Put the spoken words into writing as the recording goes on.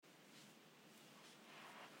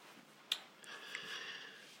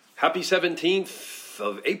Happy 17th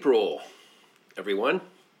of April, everyone.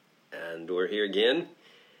 And we're here again.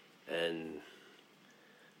 And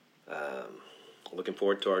looking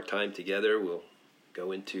forward to our time together. We'll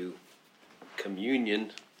go into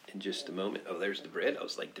communion in just a moment. Oh, there's the bread. I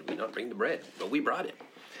was like, did we not bring the bread? But we brought it.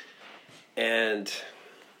 And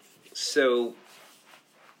so,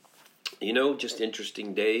 just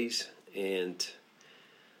interesting days. And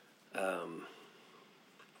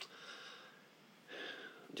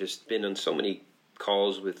just been on so many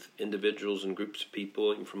calls with individuals and groups of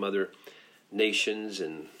people and from other nations,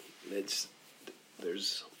 and there's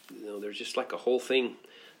just like a whole thing.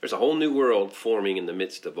 There's a whole new world forming in the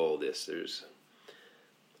midst of all this. There's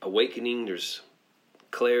awakening. There's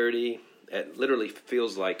clarity. It literally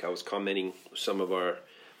feels like I was commenting with some of our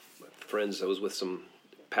friends. I was with some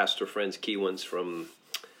pastor friends, key ones from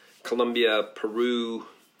Colombia, Peru,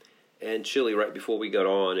 and Chile right before we got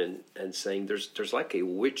on, and saying there's like a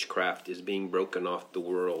witchcraft is being broken off the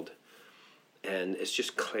world, and it's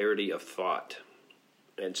just clarity of thought.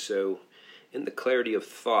 And so in the clarity of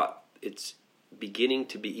thought, it's beginning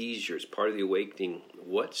to be easier. It's part of the awakening.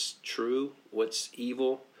 What's true, what's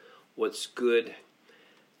evil, what's good.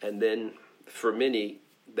 And then for many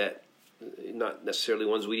that not necessarily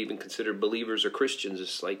ones we'd even consider believers or Christians,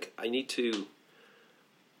 it's like I need to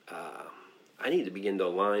begin to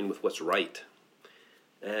align with what's right.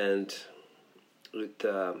 And it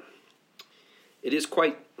is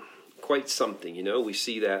quite something, We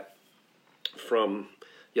see that from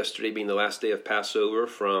yesterday being the last day of Passover,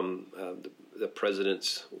 from the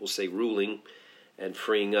president's, we'll say, ruling and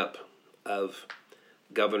freeing up of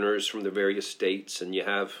governors from the various states. And you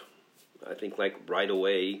have, I think, like right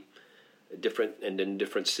away,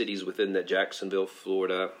 different cities within that, Jacksonville,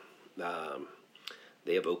 Florida,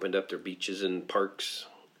 they have opened up their beaches and parks,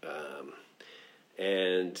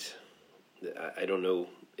 and I don't know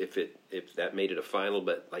if that made it a final,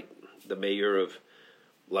 but like the mayor of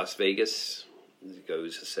Las Vegas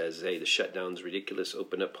goes and says, "Hey, the shutdown's ridiculous.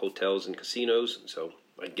 Open up hotels and casinos." So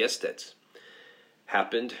I guess that's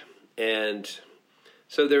happened, and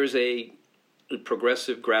so there's a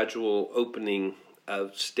progressive, gradual opening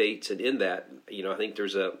of states, and in that, I think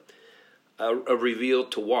there's a reveal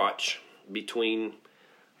to watch between.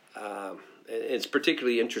 It's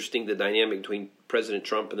particularly interesting, the dynamic between President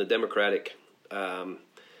Trump and the Democratic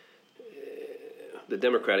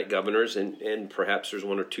governors, and perhaps there's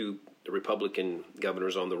one or two Republican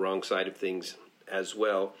governors on the wrong side of things as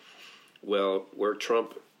well. Well, where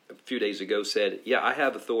Trump a few days ago said, "Yeah, I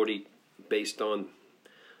have authority based on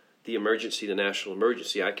the emergency, the national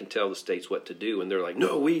emergency. I can tell the states what to do," and they're like,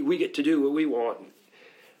 "No, we get to do what we want."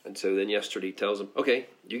 And so then yesterday he tells them, "Okay,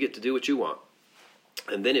 you get to do what you want."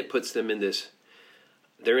 And then it puts them in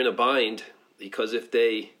they're in a bind, because if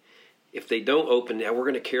they don't open, now we're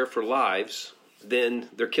going to care for lives, then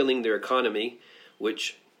they're killing their economy,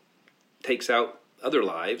 which takes out other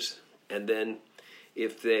lives. And then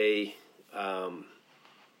if they,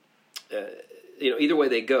 either way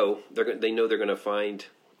they go, they know they're going to find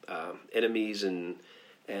enemies, and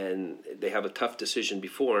they have a tough decision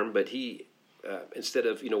before them. But he, instead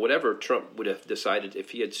of, whatever Trump would have decided,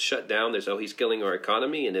 if he had shut down, there's, he's killing our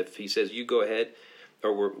economy. And if he says, you go ahead,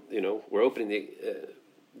 or we're opening the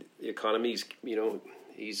economy,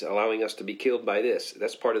 he's allowing us to be killed by this.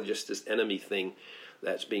 That's part of just this enemy thing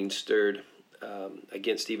that's being stirred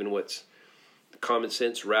against even what's common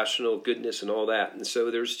sense, rational goodness, and all that. And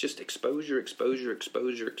so there's just exposure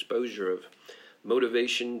of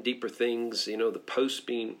motivation, deeper things, the posts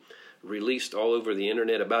being released all over the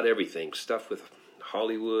internet about everything, stuff with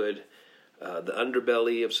Hollywood, the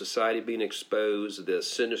underbelly of society being exposed, the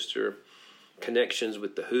sinister connections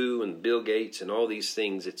with the WHO and Bill Gates and all these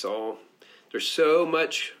things. There's so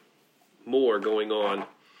much more going on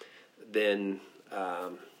than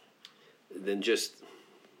just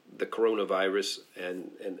the coronavirus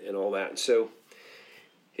and all that. And so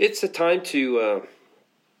it's a time to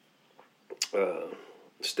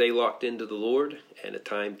stay locked into the Lord, and a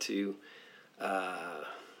time to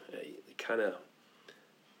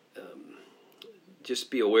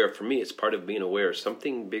just be aware. For me, it's part of being aware.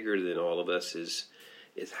 Something bigger than all of us is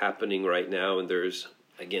happening right now, and there's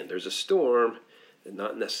a storm,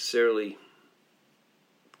 not necessarily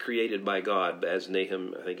created by God, but as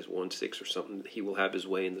Nahum, I think it's 1:6 or something, he will have his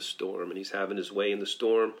way in the storm, and he's having his way in the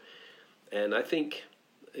storm. And I think,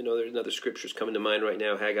 there's another scriptures coming to mind right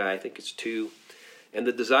now, Haggai, I think it's 2. And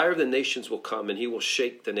the desire of the nations will come, and he will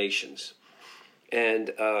shake the nations.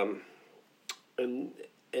 And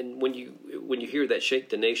when you hear that, shake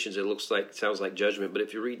the nations, it sounds like judgment. But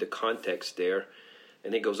if you read the context there,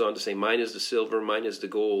 and it goes on to say, "Mine is the silver, mine is the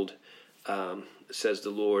gold, says the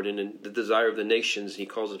Lord, and in the desire of the nations, he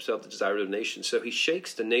calls himself the desire of the nations. So he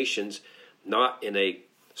shakes the nations, not in a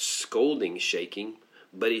scolding shaking,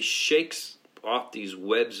 but he shakes off these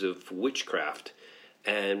webs of witchcraft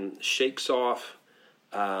and shakes off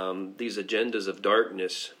these agendas of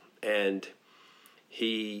darkness, and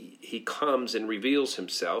he comes and reveals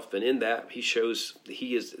himself, and in that he shows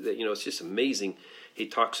he is, it's just amazing. He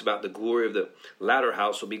talks about the glory of the latter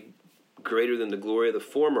house will be greater than the glory of the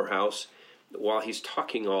former house, while he's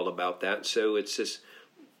talking all about that. So it's this,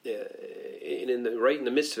 right in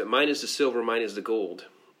the midst of it, mine is the silver, mine is the gold.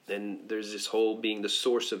 And there's this whole being the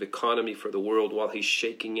source of economy for the world while he's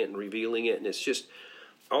shaking it and revealing it. And it's just,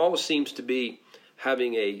 all seems to be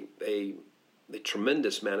having a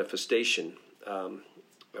tremendous manifestation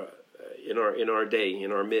in our day,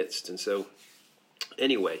 in our midst. And so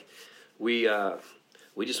anyway, we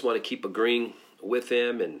just want to keep agreeing with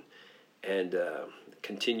him and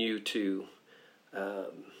continue to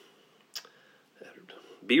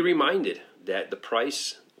be reminded that the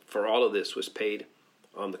price for all of this was paid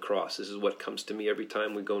on the cross. This is what comes to me every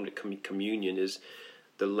time we go into communion, is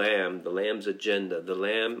the Lamb's agenda. The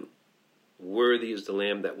Lamb, worthy is the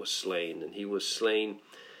Lamb that was slain, and he was slain,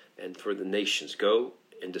 and for the nations, go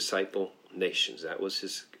and disciple nations. That was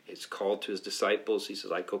his call to his disciples. He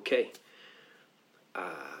says, like, okay,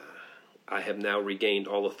 I have now regained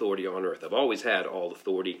all authority on earth. I've always had all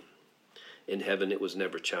authority in heaven. It was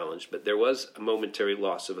never challenged, but there was a momentary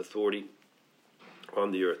loss of authority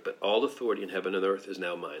on the earth, but all authority in heaven and earth is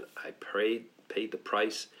now mine. I paid the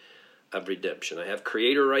price of redemption. I have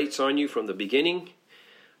creator rights on you from the beginning,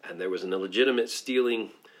 and there was an illegitimate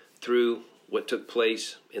stealing through what took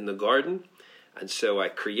place in the garden, and so I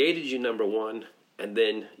created you, number one, and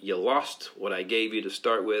then you lost what I gave you to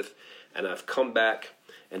start with, and I've come back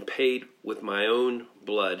and paid with my own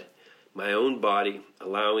blood, my own body,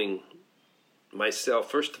 allowing myself,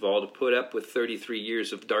 first of all, to put up with 33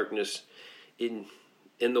 years of darkness in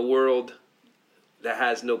the world that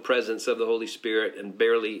has no presence of the Holy Spirit and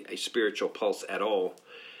barely a spiritual pulse at all.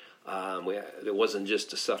 It wasn't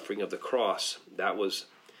just the suffering of the cross. That was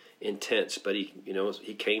intense, but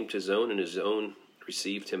he came to his own, and his own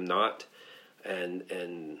received him not. And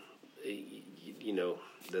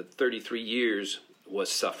the 33 years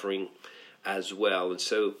was suffering as well. And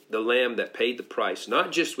so the Lamb that paid the price,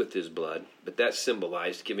 not just with his blood, but that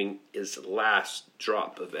symbolized giving his last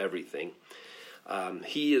drop of everything.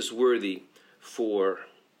 He is worthy for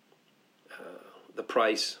the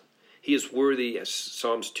price. He is worthy, as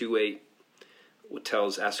Psalms 2:8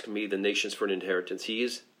 tells, ask me the nations for an inheritance. He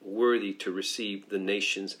is worthy to receive the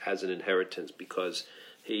nations as an inheritance because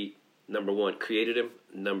he, number one, created them,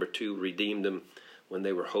 number two, redeemed them when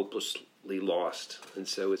they were hopelessly lost. And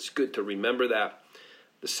so it's good to remember that.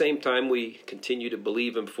 At the same time, we continue to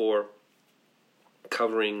believe him for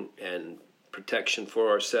covering and protection for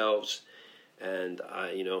ourselves. And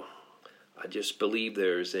I just believe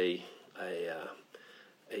there's a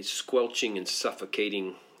squelching and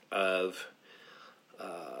suffocating of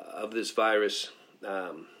this virus,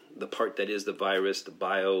 the part that is the virus, the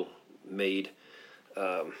bio-made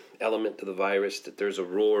element to the virus, that there's a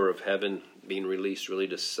roar of heaven being released really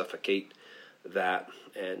to suffocate that,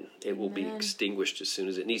 and it will be extinguished as soon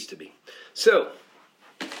as it needs to be. So,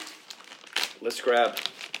 let's grab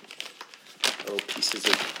pieces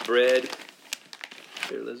of bread.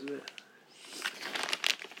 Here, Elizabeth.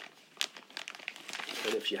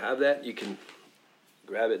 And if you have that, you can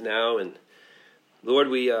grab it now. And Lord,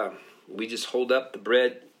 we just hold up the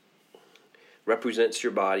bread, represents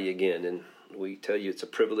your body again, and we tell you it's a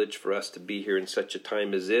privilege for us to be here in such a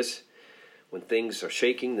time as this, when things are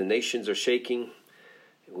shaking, the nations are shaking.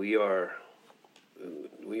 We are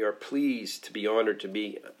pleased to be honored to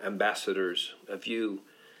be ambassadors of you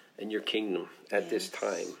and your kingdom at this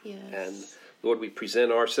time. Yes. And Lord, we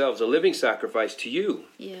present ourselves a living sacrifice to you.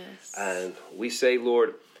 Yes. And we say,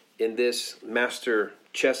 Lord, in this master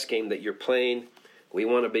chess game that you're playing, we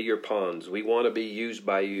want to be your pawns. We want to be used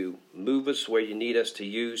by you. Move us where you need us to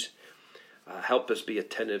use. Help us be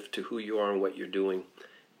attentive to who you are and what you're doing.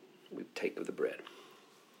 We take of the bread.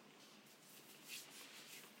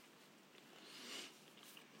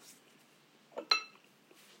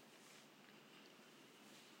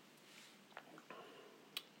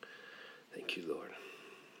 Thank you, Lord.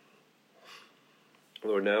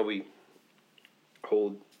 Lord, now we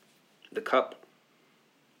hold the cup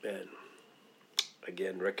and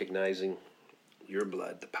again recognizing your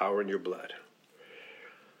blood, the power in your blood.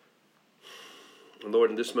 And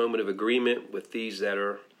Lord, in this moment of agreement with these that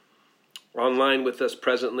are online with us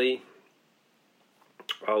presently,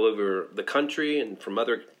 all over the country and from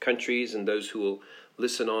other countries and those who will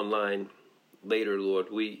listen online later,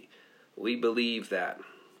 Lord. We believe that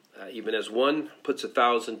even as one puts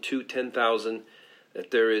 1,000, 2, 10,000,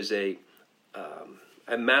 that there is a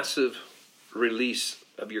massive release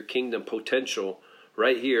of your kingdom potential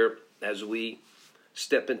right here as we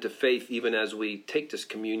step into faith, even as we take this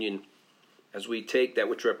communion, as we take that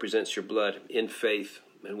which represents your blood in faith.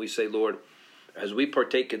 And we say, Lord, as we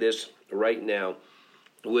partake of this right now,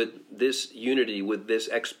 with this unity, with this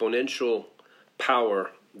exponential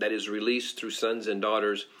power that is released through sons and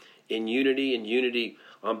daughters in unity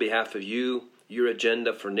on behalf of you, your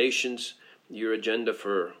agenda for nations, your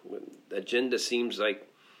agenda seems like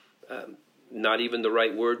not even the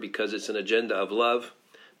right word because it's an agenda of love,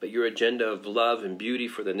 but your agenda of love and beauty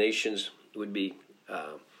for the nations would be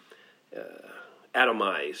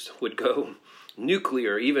atomized, would go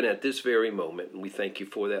nuclear even at this very moment. And we thank you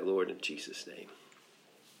for that, Lord, in Jesus' name.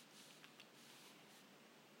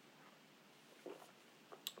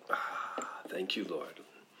 Thank you, Lord.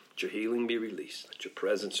 Let your healing be released. Let your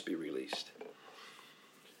presence be released.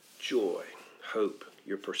 Joy, hope,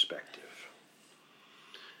 your perspective.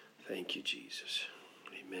 Thank you, Jesus.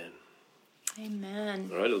 Amen. Amen.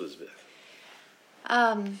 All right, Elizabeth.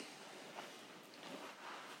 I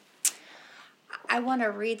want to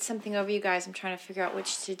read something over you guys. I'm trying to figure out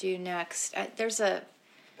which to do next. There's a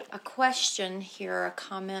question here, a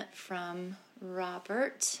comment from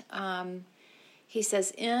Robert. He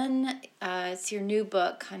says, it's your new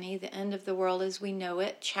book, honey, The End of the World as We Know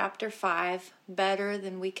It, Chapter 5, Better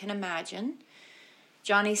Than We Can Imagine.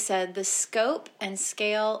 Johnny said, the scope and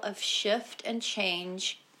scale of shift and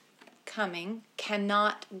change coming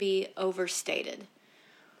cannot be overstated.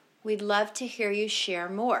 We'd love to hear you share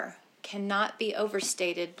more. Cannot be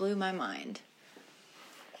overstated, blew my mind.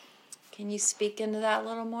 Can you speak into that a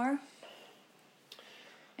little more?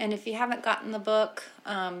 And if you haven't gotten the book,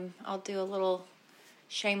 I'll do a little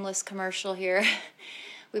shameless commercial here.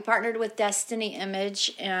 We partnered with Destiny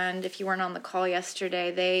Image, and if you weren't on the call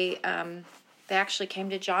yesterday, they actually came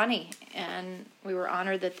to Johnny, and we were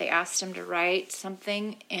honored that they asked him to write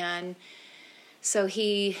something, and so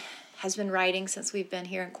he has been writing since we've been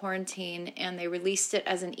here in quarantine, and they released it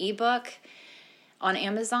as an ebook on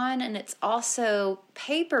Amazon, and it's also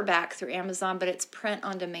paperback through Amazon, but it's print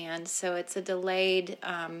on demand, so it's a delayed,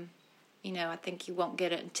 I think you won't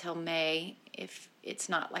get it until May if it's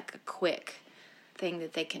not like a quick thing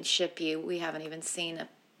that they can ship you. We haven't even seen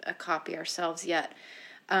a copy ourselves yet,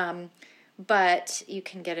 but you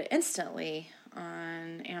can get it instantly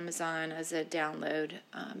on Amazon as a download,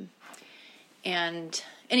 and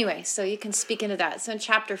anyway, so you can speak into that. So in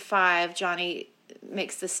chapter 5, Johnny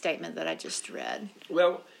makes the statement that I just read.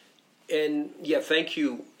 Well, and yeah, thank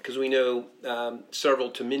you, because we know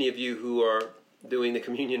to many of you who are doing the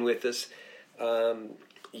communion with us,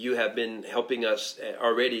 you have been helping us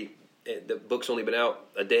already. The book's only been out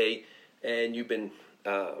a day, and you've been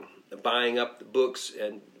buying up the books,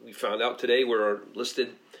 and we found out today we're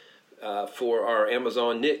listed for our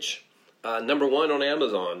Amazon niche, number 1 on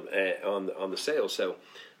Amazon on the sale. So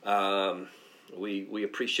we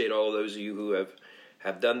appreciate all of those of you who have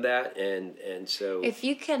done that, and so if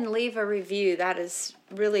you can leave a review, that is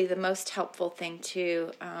really the most helpful thing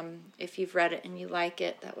too. If you've read it and you like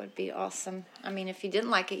it, that would be awesome. I mean, if you didn't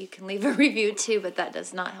like it, you can leave a review too, but that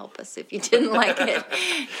does not help us if you didn't like it.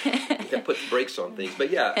 That puts brakes on things. But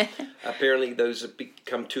yeah, apparently those have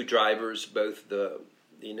become 2 drivers. Both the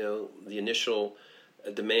initial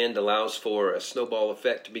demand allows for a snowball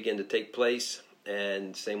effect to begin to take place,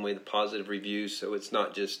 and same way the positive reviews. So it's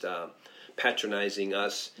not just patronizing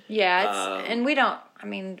us. Yeah, and we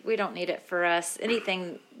don't need it for us.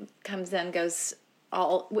 Anything comes in goes,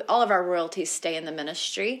 all of our royalties stay in the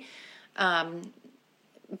ministry.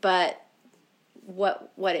 But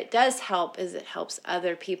what it does help is it helps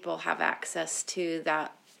other people have access to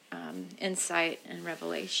that insight and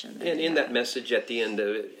revelation. And in that message at the end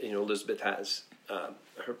of it, Elizabeth has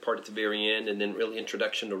her part at the very end, and then really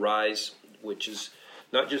introduction to Rise, which is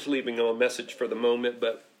not just leaving a message for the moment,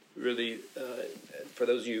 but really for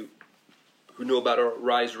those of you who know about our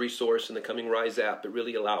Rise resource and the coming Rise app, it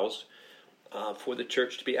really allows for the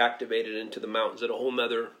church to be activated into the mountains in a whole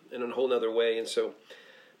nother way. And so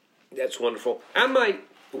that's wonderful. I might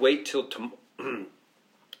wait till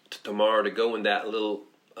tomorrow to go in that a little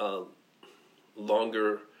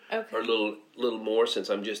longer, okay, or a little more, since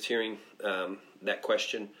I'm just hearing that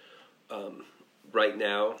question right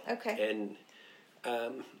now. Okay. And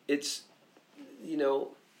it's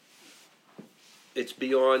it's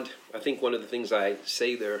beyond. I think one of the things I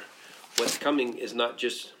say there, what's coming is not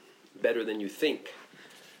just better than you think,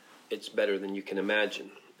 it's better than you can imagine.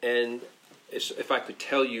 And if I could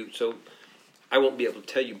tell you, so I won't be able to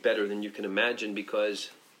tell you better than you can imagine, because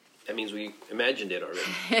that means we imagined it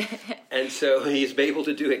already. And so he's able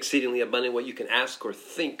to do exceedingly abundantly what you can ask or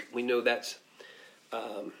think. We know that's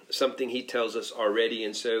something he tells us already.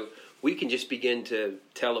 And so we can just begin to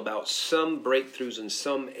tell about some breakthroughs in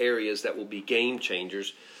some areas that will be game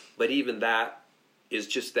changers. But even that is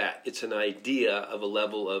just that. It's an idea of a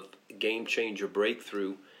level of game changer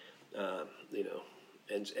breakthrough,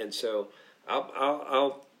 And so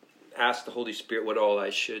I'll ask the Holy Spirit what all I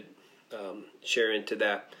should share into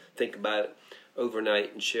that. Think about it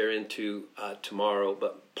overnight and share into tomorrow.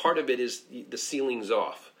 But part of it is the ceiling's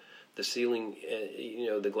off. The ceiling,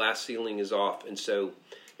 the glass ceiling is off, and so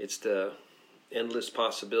it's the endless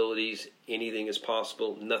possibilities. Anything is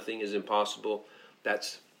possible. Nothing is impossible.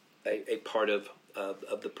 That's a part of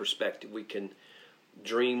the perspective. We can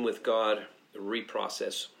dream with God,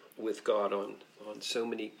 reprocess with God on so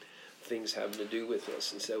many things having to do with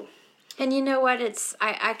this. And so, and you know what,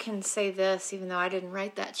 I can say this, even though I didn't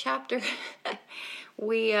write that chapter.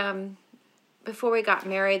 We before we got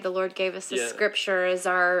married, the Lord gave us a scripture as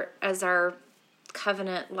our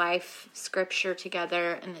covenant life scripture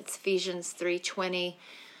together, and it's Ephesians 3:20.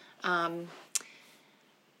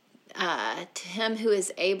 To him who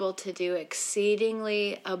is able to do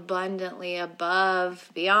exceedingly abundantly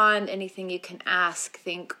above, beyond anything you can ask,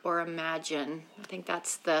 think, or imagine. I think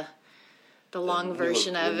that's the long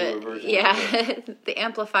version of it. Yeah, the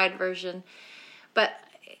amplified version. But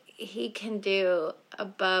he can do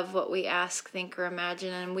above what we ask, think, or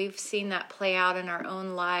imagine, and we've seen that play out in our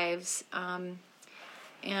own lives.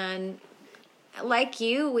 And like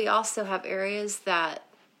you, we also have areas that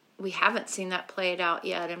we haven't seen that played out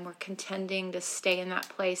yet, and we're contending to stay in that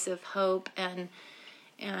place of hope and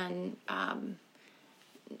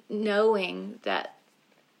knowing that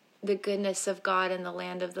the goodness of God in the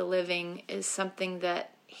land of the living is something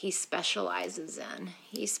that he specializes in.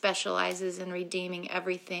 He specializes in redeeming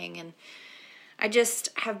everything. And I just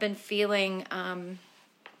have been feeling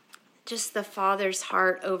just the Father's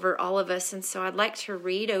heart over all of us. And so I'd like to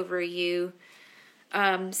read over you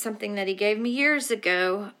something that he gave me years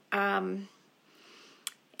ago. And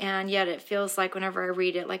yet it feels like whenever I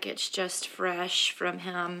read it, like it's just fresh from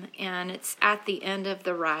him. And it's at the end of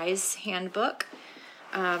the Rise handbook.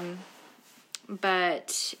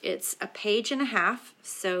 But it's a page and a half,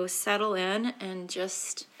 so settle in and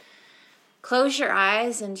just close your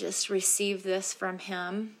eyes and just receive this from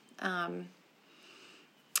him.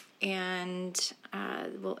 And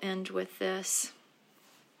we'll end with this.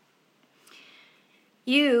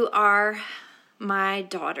 You are my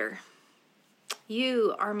daughter.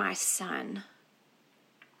 You are my son.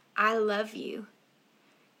 I love you.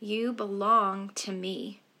 You belong to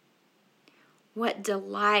me. What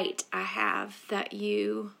delight I have that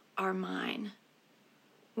you are mine.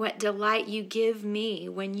 What delight you give me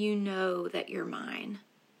when you know that you're mine.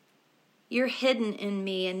 You're hidden in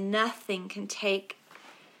me, and nothing can take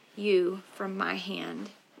you from my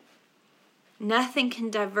hand. Nothing can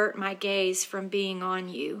divert my gaze from being on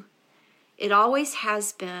you. It always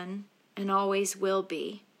has been and always will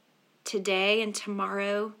be. Today and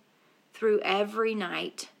tomorrow, through every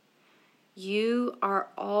night, you are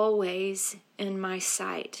always in my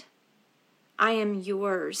sight. I am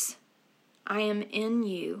yours. I am in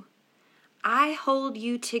you. I hold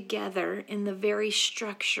you together in the very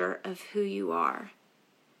structure of who you are.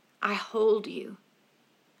 I hold you.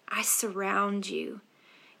 I surround you.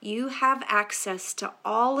 You have access to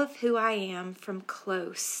all of who I am from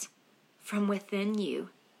close, from within you.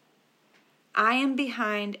 I am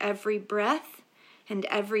behind every breath and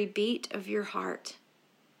every beat of your heart.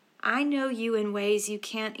 I know you in ways you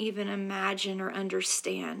can't even imagine or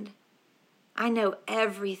understand. I know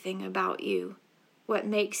everything about you, what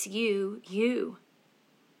makes you, you.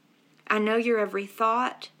 I know your every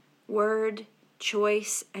thought, word,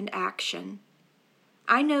 choice, and action.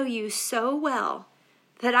 I know you so well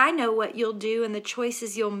that I know what you'll do and the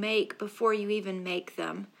choices you'll make before you even make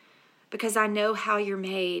them, because I know how you're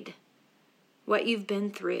made, what you've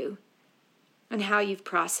been through, and how you've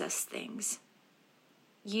processed things.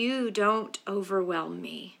 You don't overwhelm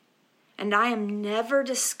me, and I am never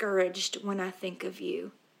discouraged when I think of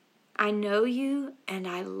you. I know you and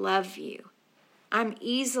I love you. I'm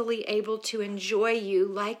easily able to enjoy you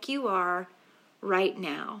like you are right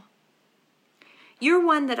now. You're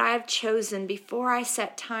one that I have chosen before I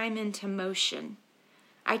set time into motion.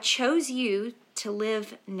 I chose you to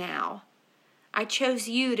live now. I chose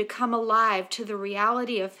you to come alive to the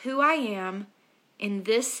reality of who I am in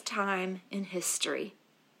this time in history.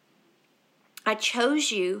 I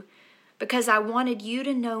chose you because I wanted you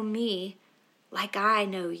to know me like I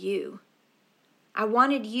know you. I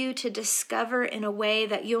wanted you to discover in a way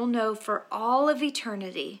that you'll know for all of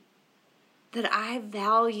eternity that I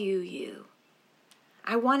value you.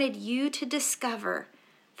 I wanted you to discover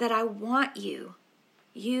that I want you.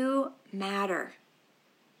 You matter.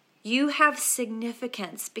 You have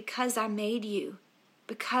significance because I made you,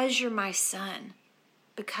 because you're my son,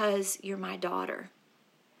 because you're my daughter.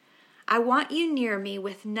 I want you near me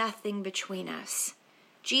with nothing between us.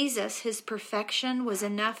 Jesus, his perfection was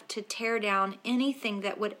enough to tear down anything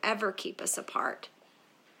that would ever keep us apart.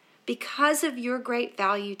 Because of your great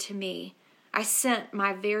value to me, I sent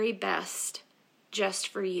my very best just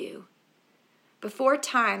for you. Before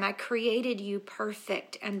time, I created you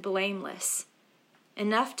perfect and blameless,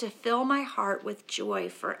 enough to fill my heart with joy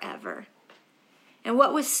forever. And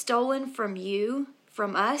what was stolen from you,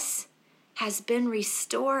 from us, has been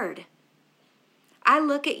restored. I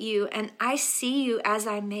look at you and I see you as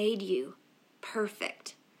I made you,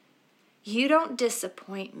 perfect. You don't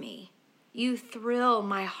disappoint me. You thrill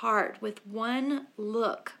my heart with one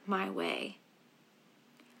look my way.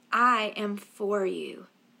 I am for you.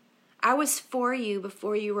 I was for you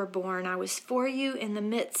before you were born. I was for you in the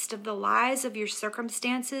midst of the lies of your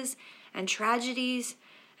circumstances and tragedies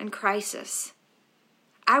and crisis.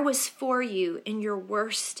 I was for you in your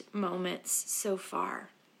worst moments so far.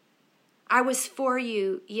 I was for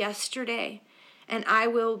you yesterday, and I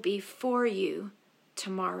will be for you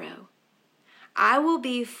tomorrow. I will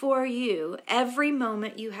be for you every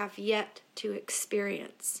moment you have yet to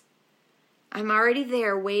experience. I'm already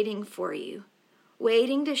there waiting for you,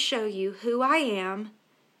 waiting to show you who I am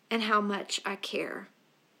and how much I care.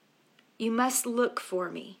 You must look for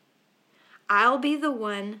me. I'll be the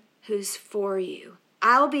one who's for you.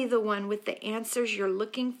 I'll be the one with the answers you're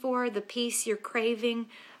looking for, the peace you're craving,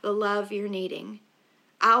 the love you're needing.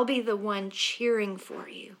 I'll be the one cheering for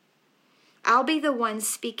you. I'll be the one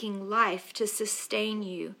speaking life to sustain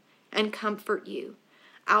you and comfort you.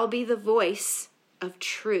 I'll be the voice of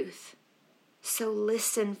truth. So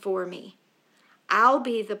listen for me. I'll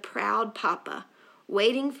be the proud papa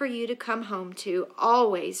waiting for you to come home to,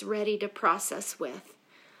 always ready to process with.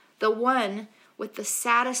 The one with the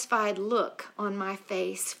satisfied look on my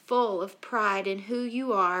face, full of pride in who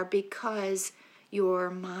you are because you're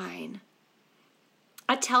mine.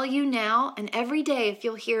 I tell you now and every day if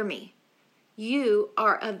you'll hear me, you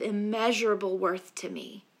are of immeasurable worth to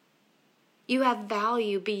me. You have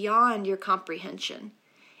value beyond your comprehension.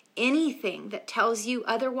 Anything that tells you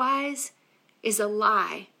otherwise is a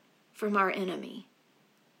lie from our enemy.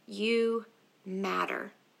 You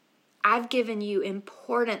matter. I've given you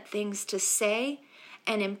important things to say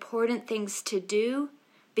and important things to do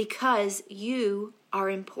because you are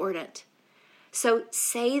important. So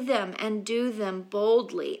say them and do them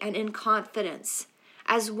boldly and in confidence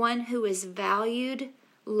as one who is valued,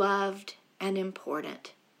 loved, and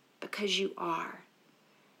important because you are.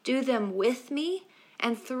 Do them with me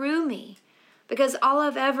and through me because all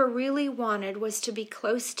I've ever really wanted was to be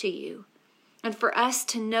close to you and for us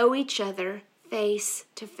to know each other face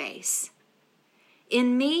to face.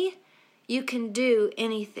 In me, you can do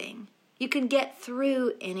anything. You can get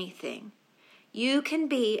through anything. You can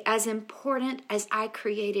be as important as I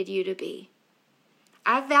created you to be.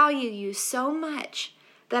 I value you so much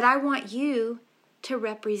that I want you to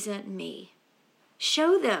represent me.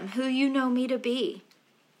 Show them who you know me to be.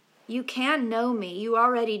 You can know me. You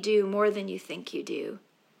already do more than you think you do.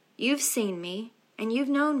 You've seen me, and you've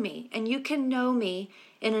known me, and you can know me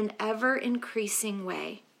in an ever-increasing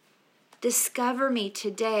way. Discover me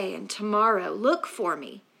today and tomorrow. Look for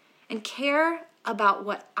me and care about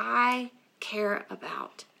what I care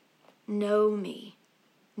about. Know me.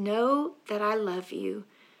 Know that I love you.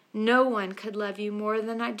 No one could love you more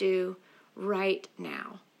than I do right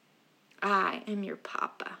now. I am your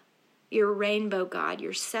papa, your rainbow God,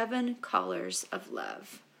 your 7 colors of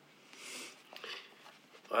love.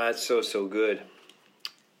 That's so good.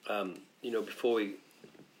 Before we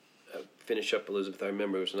finish up, Elizabeth, I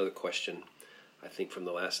remember there was another question, I think from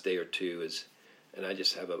the last day or two, and I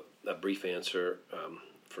just have a brief answer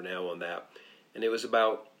for now on that. And it was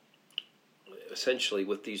about, essentially,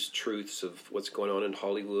 with these truths of what's going on in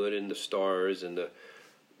Hollywood and the stars and the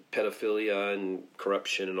pedophilia and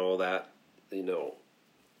corruption and all that,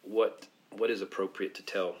 what is appropriate to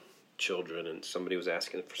tell children? And somebody was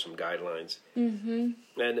asking for some guidelines.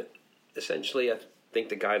 Mm-hmm. And essentially, I think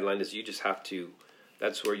the guideline is you just have to,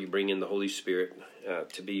 that's where you bring in the Holy Spirit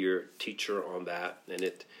to be your teacher on that. And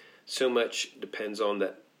it so much depends on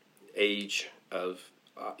that age of,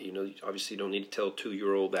 obviously you don't need to tell a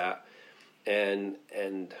 2-year-old that. And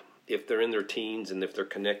if they're in their teens and if they're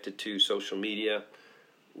connected to social media,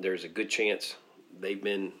 there's a good chance they've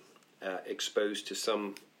been exposed to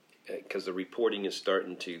some, because the reporting is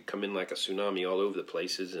starting to come in like a tsunami all over the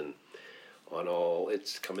places, and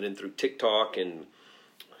it's coming in through TikTok and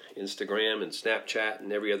Instagram and Snapchat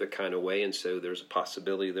and every other kind of way, and so there's a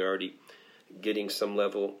possibility they're already getting some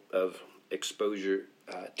level of exposure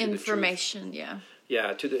to information,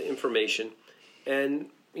 to the information. And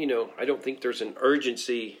I don't think there's an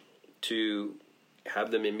urgency to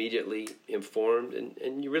have them immediately informed,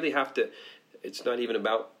 and you really have to. It's not even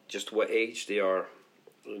about just what age they are.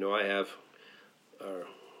 I have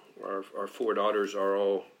our four daughters are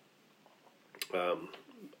all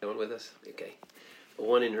going with us. Okay,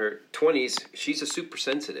 one in her 20s. She's a super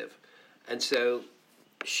sensitive, and so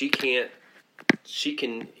she can't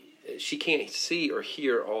see or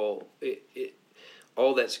hear all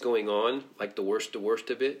that's going on, like the worst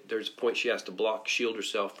of it. There's a point she has to shield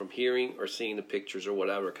herself from hearing or seeing the pictures or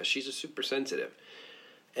whatever, because she's a super sensitive,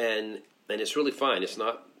 and it's really fine. It's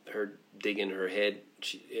not her digging her head,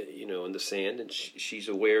 in the sand, and she's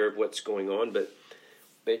aware of what's going on, but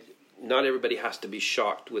not everybody has to be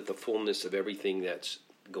shocked with the fullness of everything that's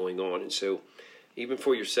going on. And so, even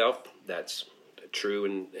for yourself, that's true,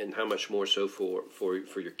 and how much more so for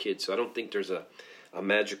your kids. So I don't think there's a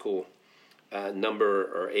magical number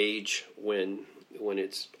or age when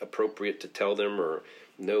it's appropriate to tell them, or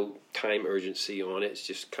no time urgency on it. It's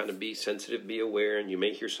just kind of be sensitive, be aware, and you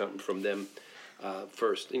may hear something from them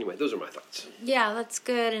first. Anyway, those are my thoughts. Yeah, that's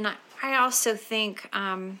good. And I also think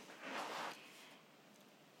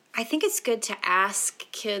I think it's good to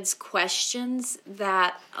ask kids questions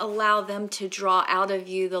that allow them to draw out of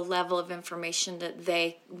you the level of information that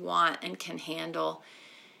they want and can handle.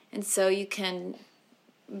 And so you can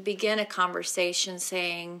begin a conversation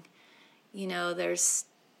saying, there's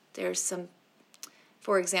some,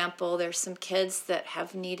 for example, there's some kids that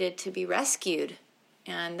have needed to be rescued,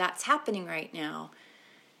 and that's happening right now.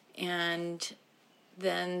 And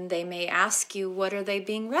then they may ask you, what are they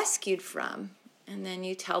being rescued from? And then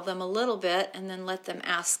you tell them a little bit and then let them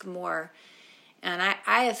ask more. And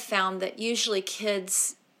I have found that usually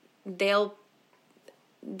kids, they'll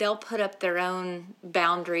put up their own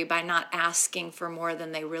boundary by not asking for more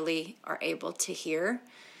than they really are able to hear.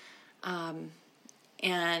 And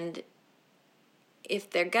if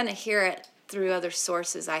they're going to hear it through other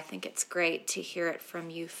sources, I think it's great to hear it from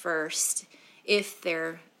you first, if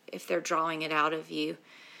they're drawing it out of you.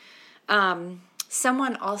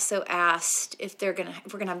 Someone also asked if we're gonna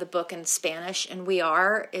have the book in Spanish, and we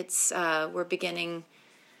are. We're beginning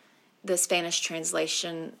the Spanish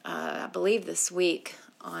translation, I believe, this week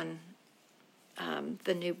on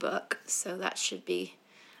the new book. So that should be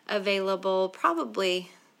available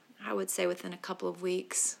probably, I would say, within a couple of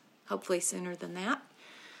weeks, hopefully sooner than that.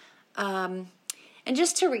 And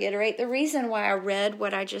just to reiterate, the reason why I read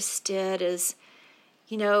what I just did is,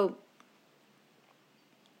 I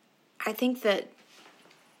think that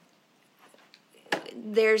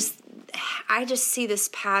I just see this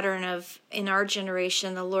pattern of, in our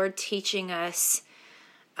generation, the Lord teaching us,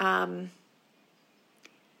 how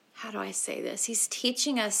do I say this? He's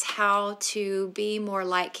teaching us how to be more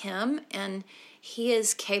like Him, and He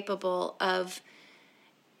is capable of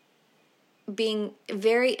being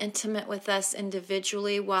very intimate with us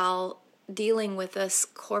individually while dealing with us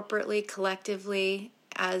corporately, collectively,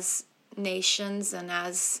 as nations and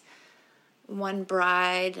as one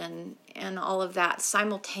bride, and all of that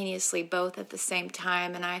simultaneously, both at the same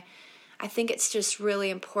time. And I think it's just really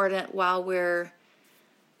important, while we're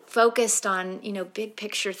focused on, big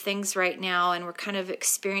picture things right now, and we're kind of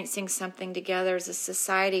experiencing something together as a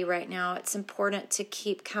society right now, it's important to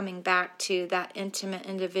keep coming back to that intimate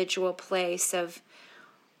individual place of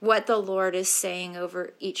what the Lord is saying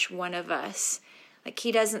over each one of us. Like,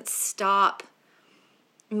 He doesn't stop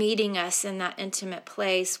meeting us in that intimate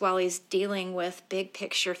place while He's dealing with big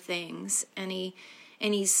picture things, and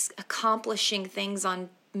He's accomplishing things on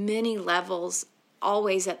many levels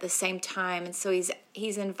always at the same time. And so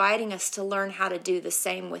he's inviting us to learn how to do the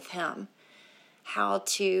same with Him, how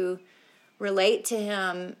to relate to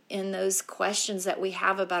Him in those questions that we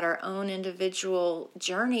have about our own individual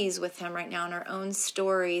journeys with Him right now and our own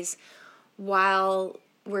stories, while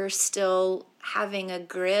we're still having a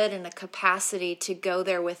grid and a capacity to go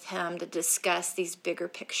there with Him to discuss these bigger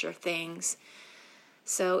picture things.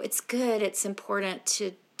 So it's good, it's important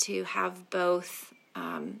to have both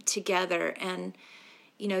together. And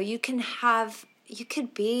you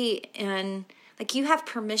could be in, like, you have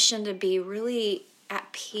permission to be really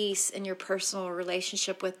at peace in your personal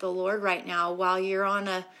relationship with the Lord right now, while you're on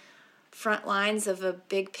a front lines of a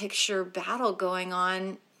big picture battle going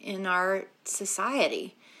on in our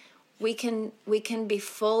society. We can be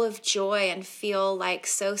full of joy and feel like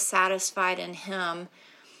so satisfied in him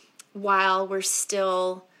while we're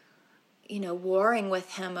still, warring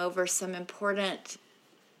with him over some important,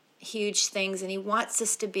 huge things. And he wants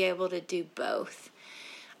us to be able to do both.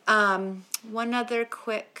 One other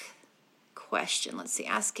quick question. Let's see.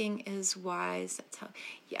 Asking is wise. That's how.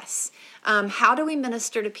 Yes. How do we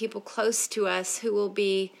minister to people close to us who will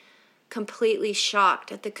be completely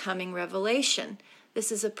shocked at the coming revelation? This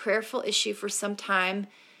is a prayerful issue for some time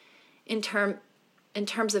in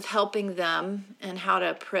terms of helping them and how to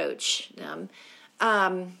approach them.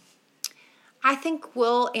 I think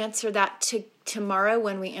we'll answer that tomorrow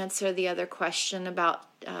when we answer the other question about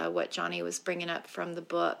what Johnny was bringing up from the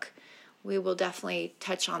book. We will definitely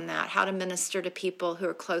touch on that, how to minister to people who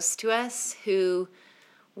are close to us, who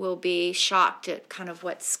will be shocked at kind of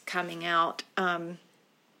what's coming out.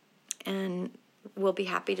 And we'll be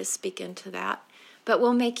happy to speak into that. But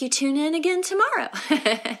we'll make you tune in again tomorrow.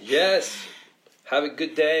 Yes. Have a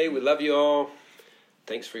good day. We love you all.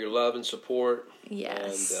 Thanks for your love and support.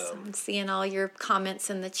 Yes. I'm seeing all your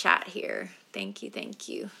comments in the chat here. Thank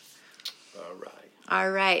you.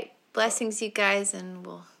 All right. Blessings, you guys, and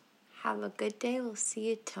we'll have a good day. We'll see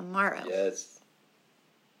you tomorrow. Yes.